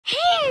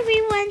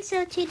everyone,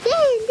 so today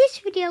in this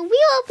video we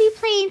will be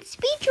playing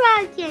Speed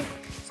Dragon.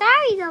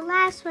 Sorry the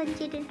last one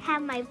didn't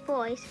have my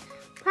voice,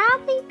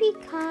 probably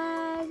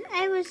because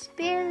I was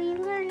barely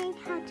learning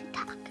how to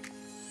talk.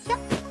 Yep.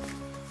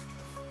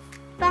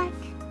 But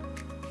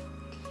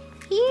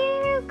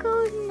here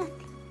goes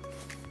nothing.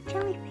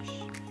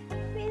 Jellyfish.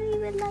 Really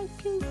would like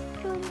to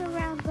join the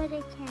round, but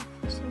I can't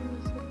for some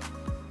reason.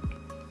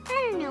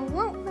 I don't know,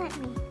 won't let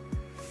me.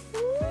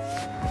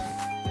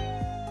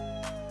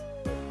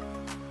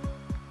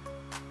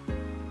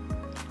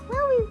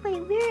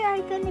 Wait, we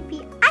are gonna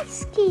be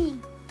ice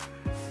skiing.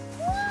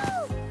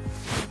 Woo!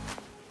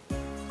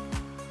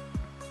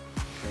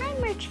 Hi,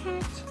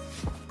 merchant.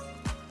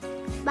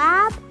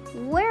 Bob,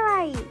 where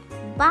are you?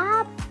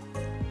 Bob?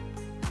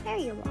 There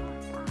you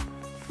are, Bob.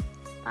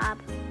 Bob.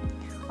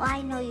 Oh,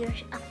 I know you're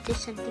up to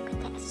something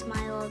with that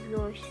smile of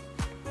yours.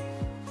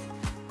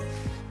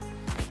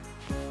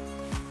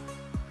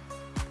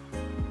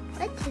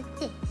 What's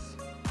this?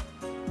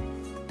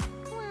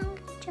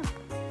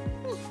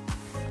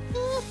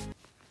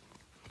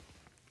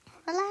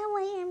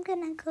 I'm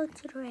gonna go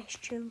to the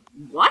restroom.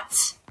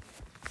 What?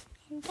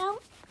 And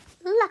don't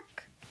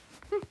look.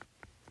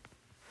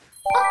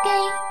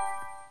 Okay.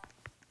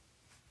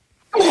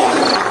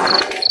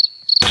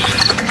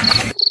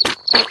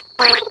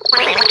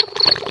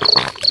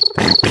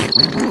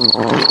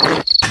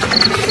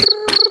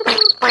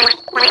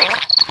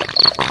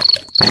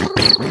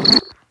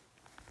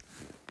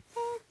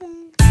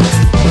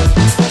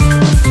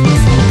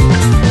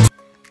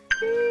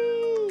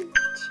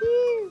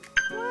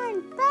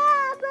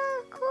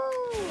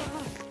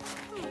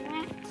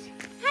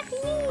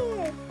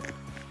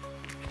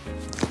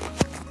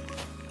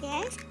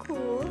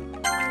 Cool.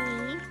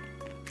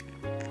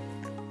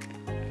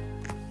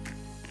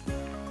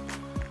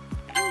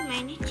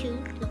 Minus 2,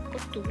 loco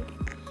 2.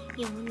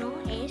 Y uno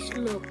es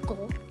loco.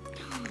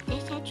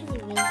 That's actually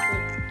really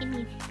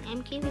good.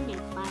 I'm giving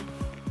it 5.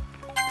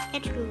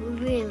 That's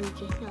really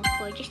good. No,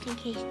 4, just in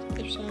case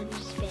if sound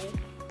is better.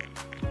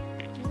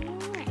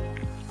 Alright.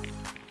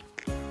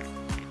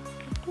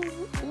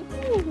 Ooh,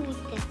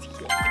 that's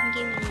cute. I'm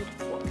giving it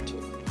a 4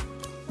 too.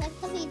 Like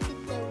how they did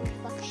the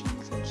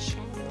reflections and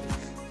shadows.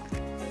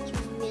 It's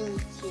really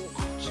cute,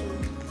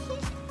 actually.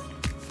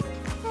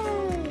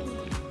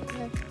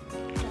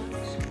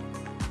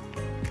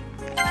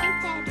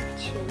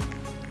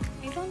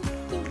 I don't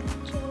think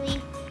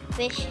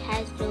jellyfish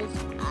has those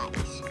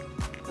eyes.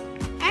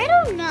 I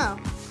don't know.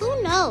 Who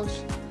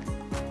knows?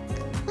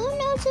 Who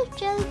knows if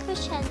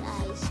jellyfish has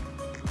eyes?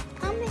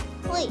 Comment.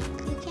 Wait,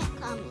 you can't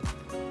comment.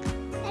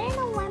 I don't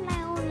know why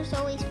my owners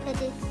always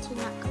put it to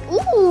not.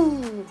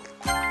 Ooh,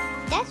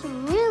 that's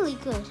really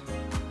good.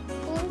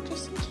 Or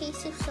just in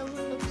case if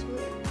someone looks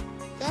weird.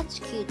 That's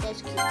cute.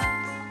 That's cute.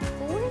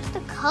 But where's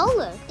the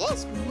color?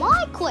 That's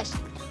my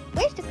question.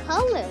 Where's the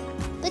color?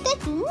 But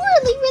that's really,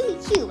 really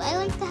cute. I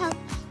like how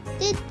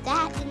did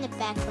that in the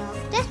background.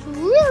 That's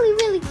really,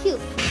 really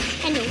cute.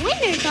 And the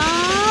winners are...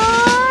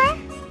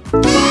 I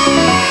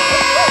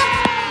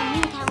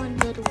knew that one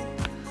would win.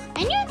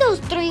 I knew those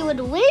 3 would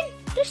win.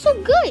 They're so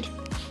good.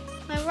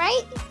 Am I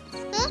right?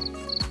 Huh?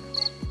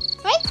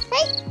 Right?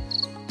 Right?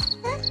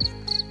 Huh?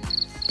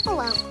 Oh,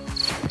 wow.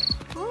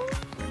 Oh,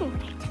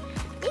 alright.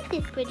 This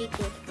is pretty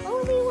good.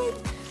 Oh, wait.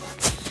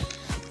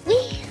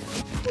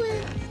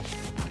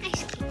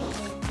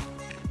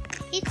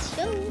 It's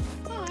so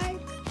hard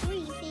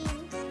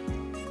breathing.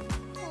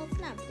 Oh, it's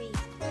not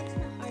breathing. Well, it's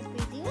not hard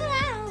breathing. Oh,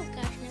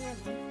 gosh, never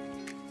mind.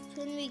 So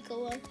when we go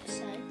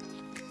outside.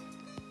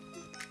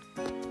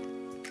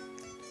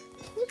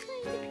 Who's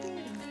playing the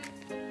piano?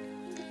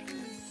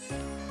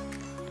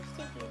 Let's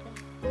stay here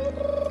though.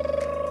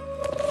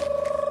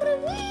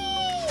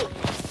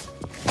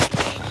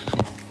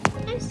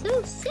 I'm so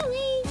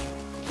silly.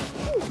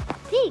 Ooh,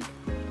 pig.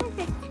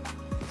 Perfect.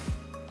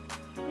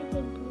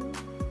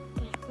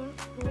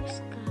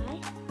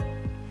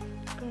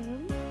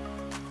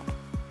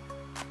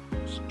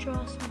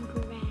 Draw some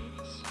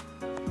grass.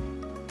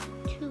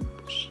 2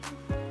 bushes.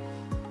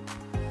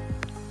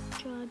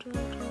 Draw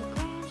grass, draw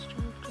grass,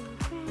 draw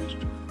grass.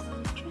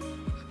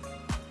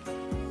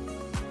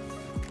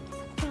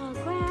 Draw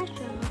grass,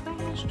 draw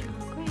grass, draw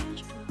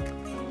grass.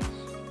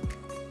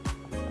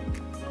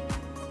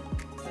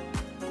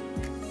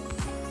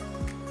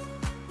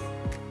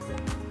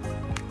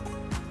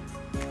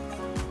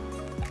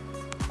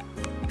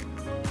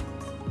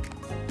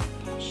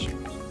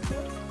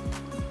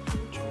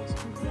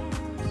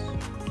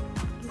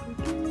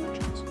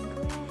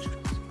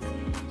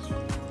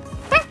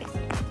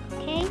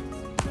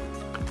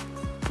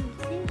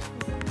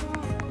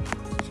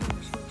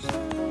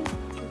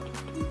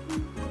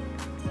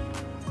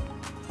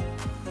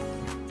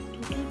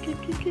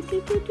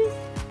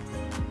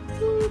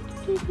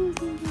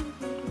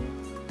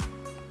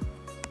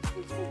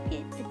 Let's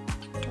get the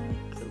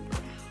darker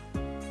brown.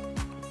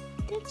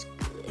 That's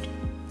good.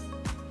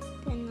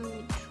 Then let me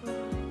draw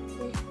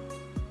this.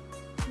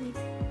 Let me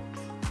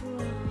draw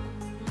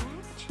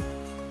that.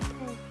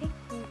 Perfect.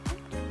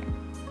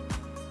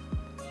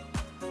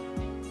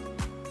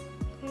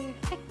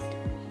 Perfect.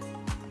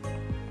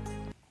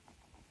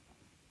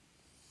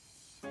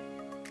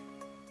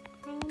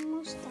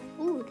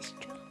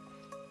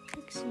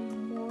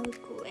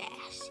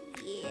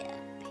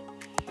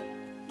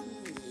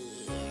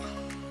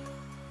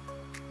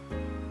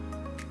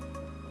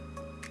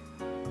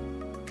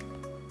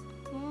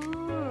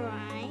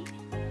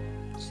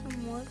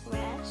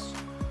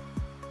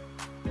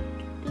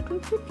 Draw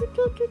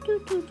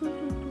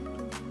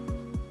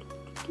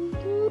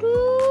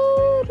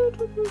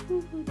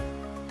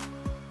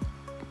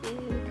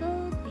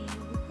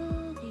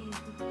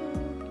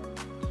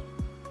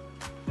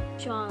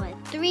a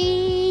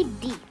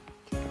 3D.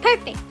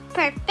 Perfect,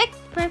 perfect,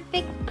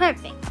 perfect,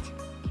 perfect.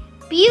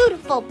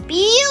 Beautiful,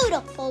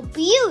 beautiful,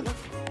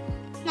 beautiful.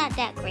 It's not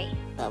that great,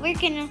 but we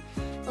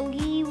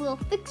will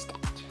fix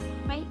that.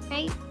 Right?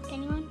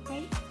 Anyone?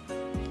 Right?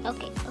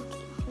 Okay.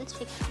 Let's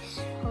fix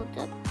this. Hold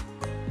up.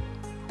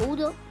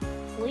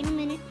 Wait a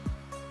minute.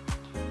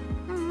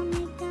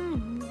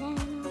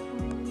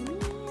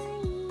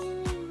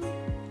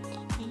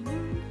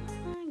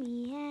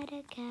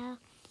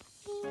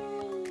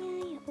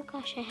 Oh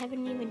gosh, I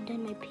haven't even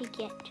done my pig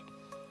yet.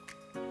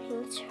 Okay,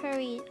 let's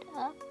hurry it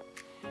up.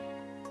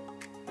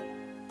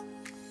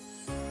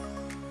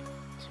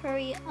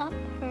 Hurry up.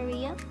 Hurry.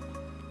 I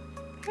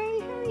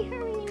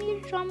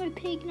need to draw my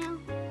pig now.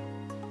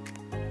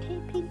 Okay,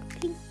 pink.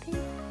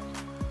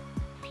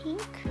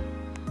 Pink?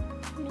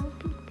 No,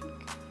 pink.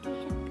 Do we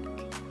have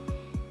pink?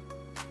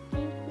 I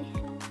think we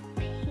have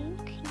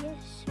pink.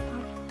 Yes.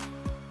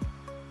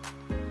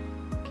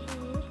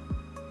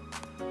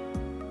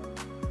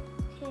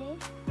 Okay.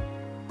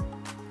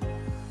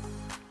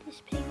 This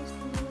pig is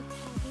going to look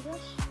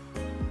fabulous.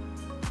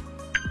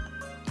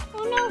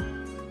 Oh no!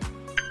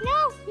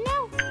 No!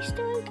 We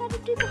still gotta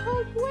do the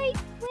whole. Wait.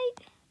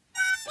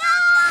 No!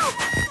 I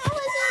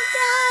wasn't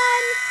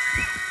done!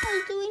 I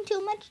was doing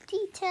too much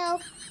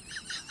detail.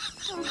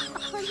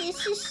 Oh,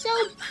 this is so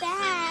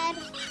bad.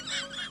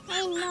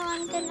 I know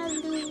I'm gonna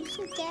lose.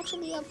 It's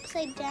actually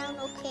upside down,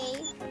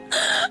 okay?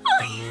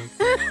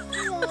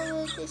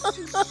 Oh, this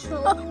is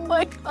so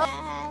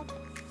bad.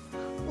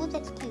 Oh,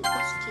 that's cute.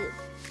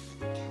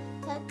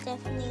 That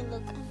definitely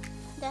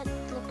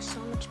looks so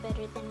much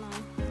better than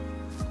mine.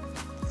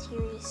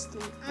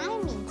 Seriously.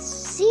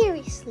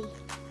 Seriously.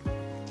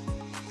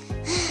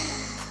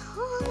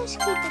 Oh, that's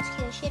cute.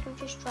 I should have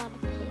just drawn a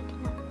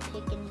pig, not a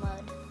pig in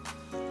mud.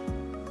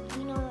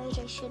 You know what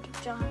I should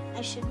have drawn?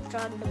 I should have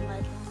drawn the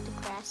mud, not the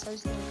grass. I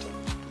was going too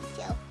much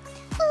detail.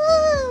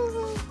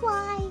 Oh,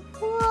 why?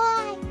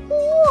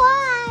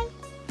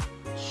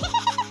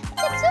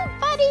 That's so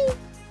funny.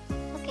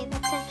 Okay,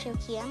 that's so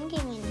cute. I'm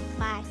giving it a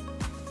 5.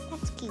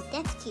 That's cute.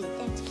 That's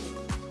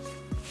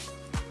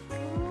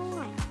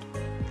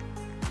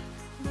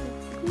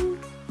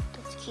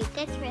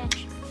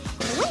rich.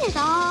 The win is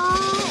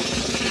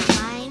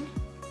mine.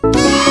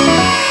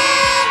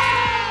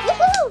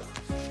 Woohoo!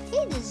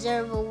 They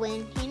deserve a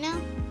win, you know?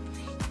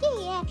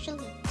 They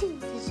actually do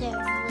deserve a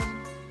win.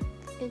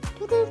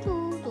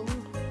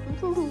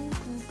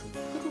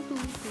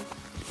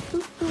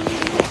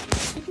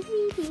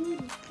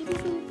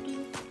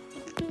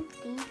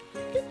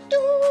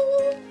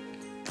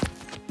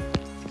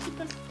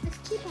 Let's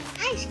keep on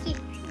ice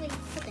skating. Wait,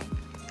 hold on.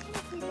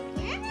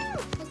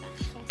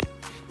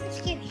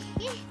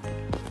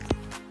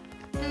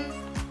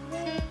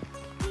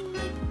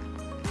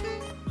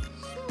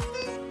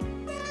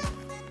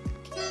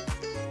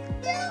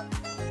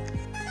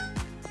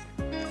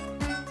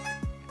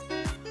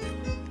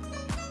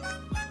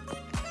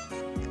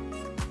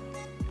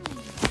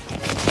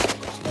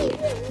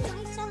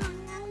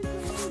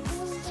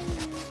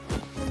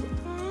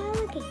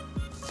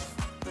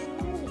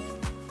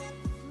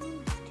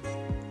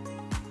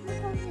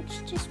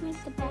 Just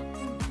make the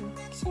background pink.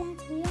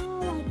 Since we all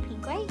like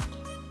pink, right?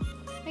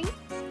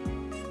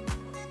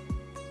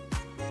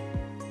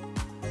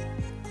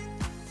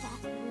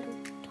 That's a little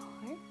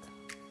dark.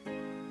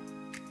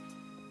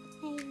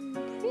 I'm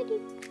pretty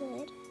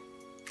good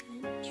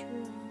at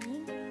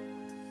drawing.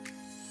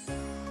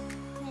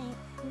 My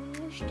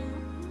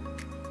understand.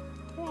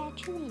 They're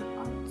actually in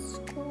art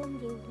school and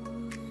they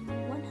won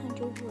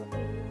 100 award.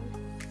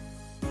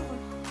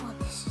 Oh,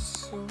 this is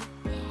so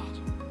bad.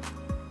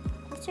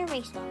 Let's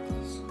erase all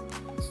this.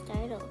 Let's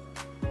start over.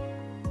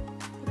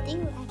 But they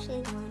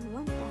actually won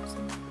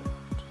 1,000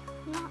 awards.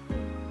 Not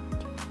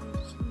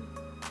 1,000.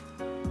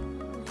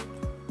 Like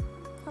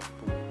a couple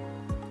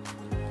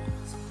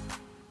 1,000.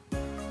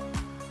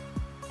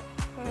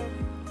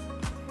 Perfect.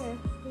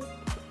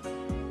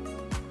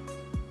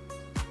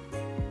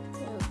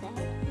 Fill that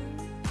in.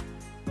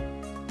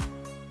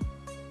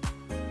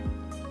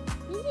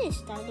 It is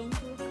starting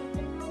to look like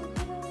an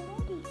outfit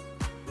already.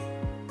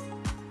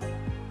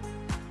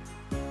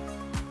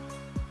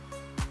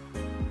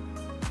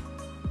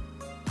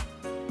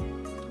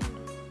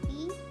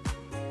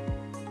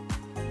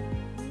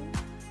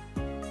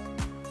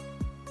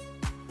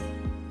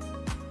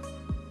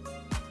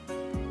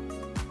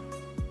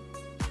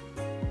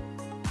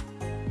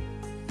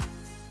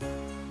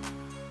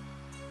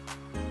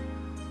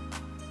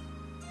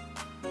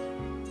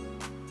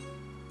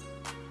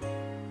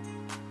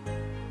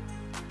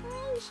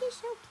 This is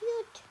so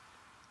cute.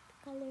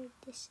 Color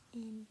this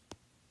in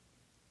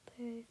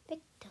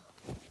perfecto.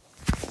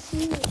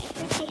 See, I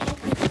think they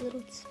have these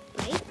little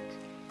spikes.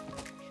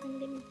 So I'm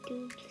gonna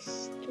do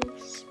just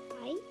those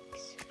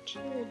spikes, which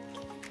are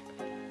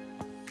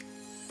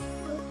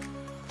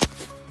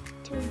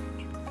too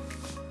much.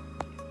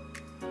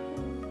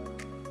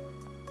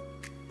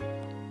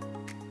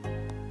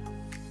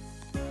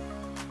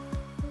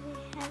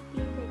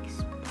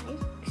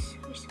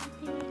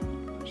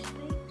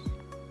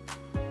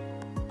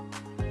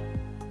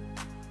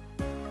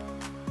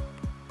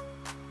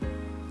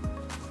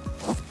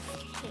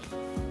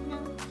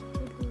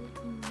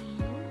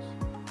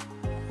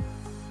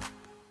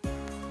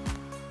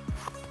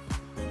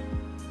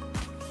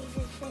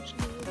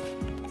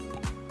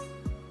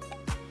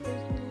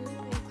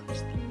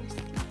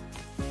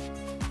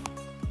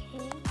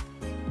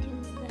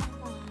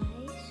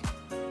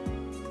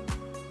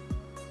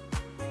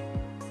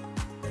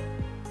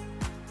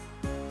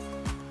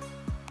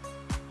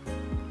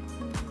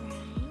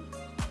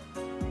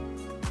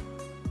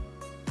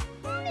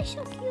 they're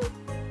so cute.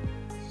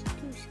 Let's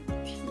do some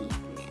teeth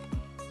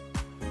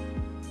now.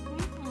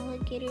 Aren't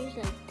alligators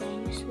like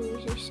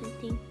dinosaurs or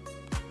something?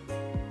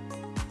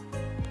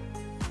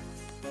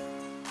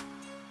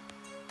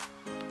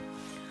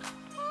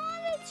 Oh,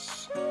 that's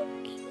so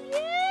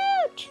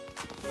cute.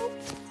 Oh,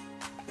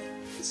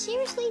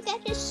 seriously,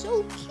 that is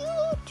so cute.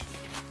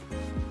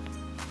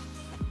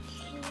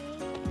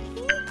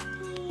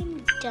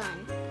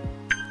 Done.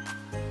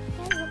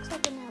 That looks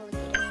like an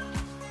alligator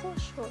for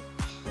sure.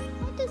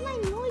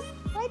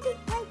 Why did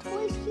my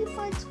toys keep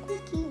on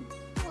squeaking?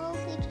 Well,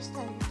 they just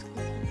started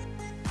squeaking.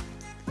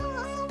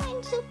 Oh,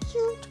 mine's so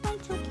cute.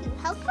 Mine's so cute.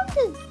 How come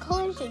the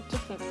colors are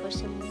different for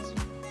some reason?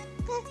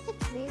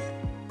 That's weird.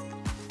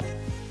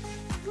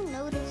 Who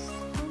noticed?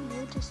 Who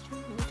noticed? Who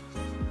noticed?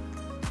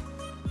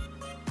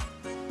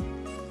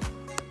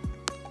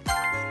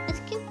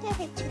 Let's give that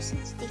a 2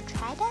 cents. They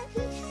tried at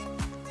least.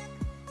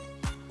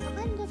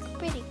 One looks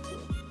pretty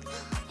cute.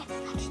 I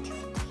forgot to do it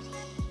 3D.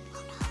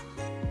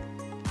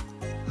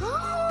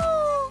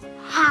 Oh no!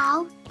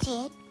 How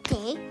did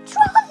they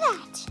draw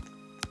that?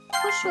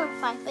 For sure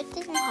 5, but it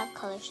doesn't have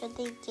color, so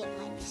they get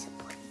minus a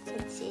point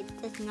since it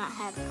does not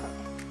have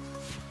color.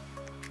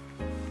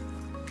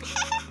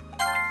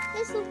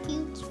 It's so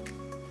cute.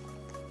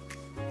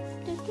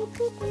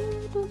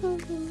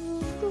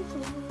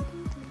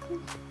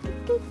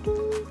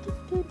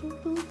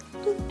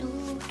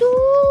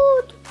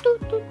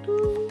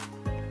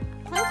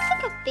 Looks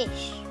like a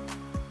fish.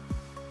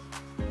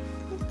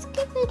 Let's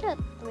give it a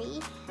 3.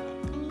 I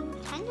mean,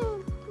 it kind of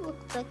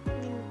looks like an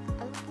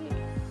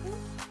alligator.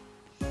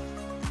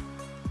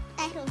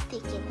 I don't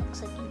think it looks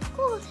like an.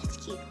 Oh, that's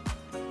cute.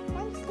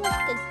 Mine's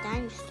like a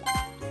dinosaur.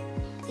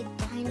 Like a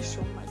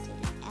dinosaur more than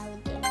an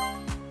alligator.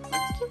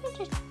 Let's give it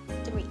a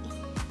 3.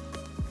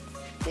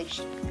 Fish.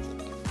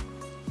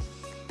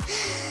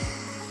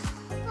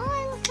 Oh,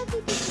 I love how they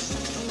did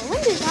this. No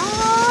wonder that.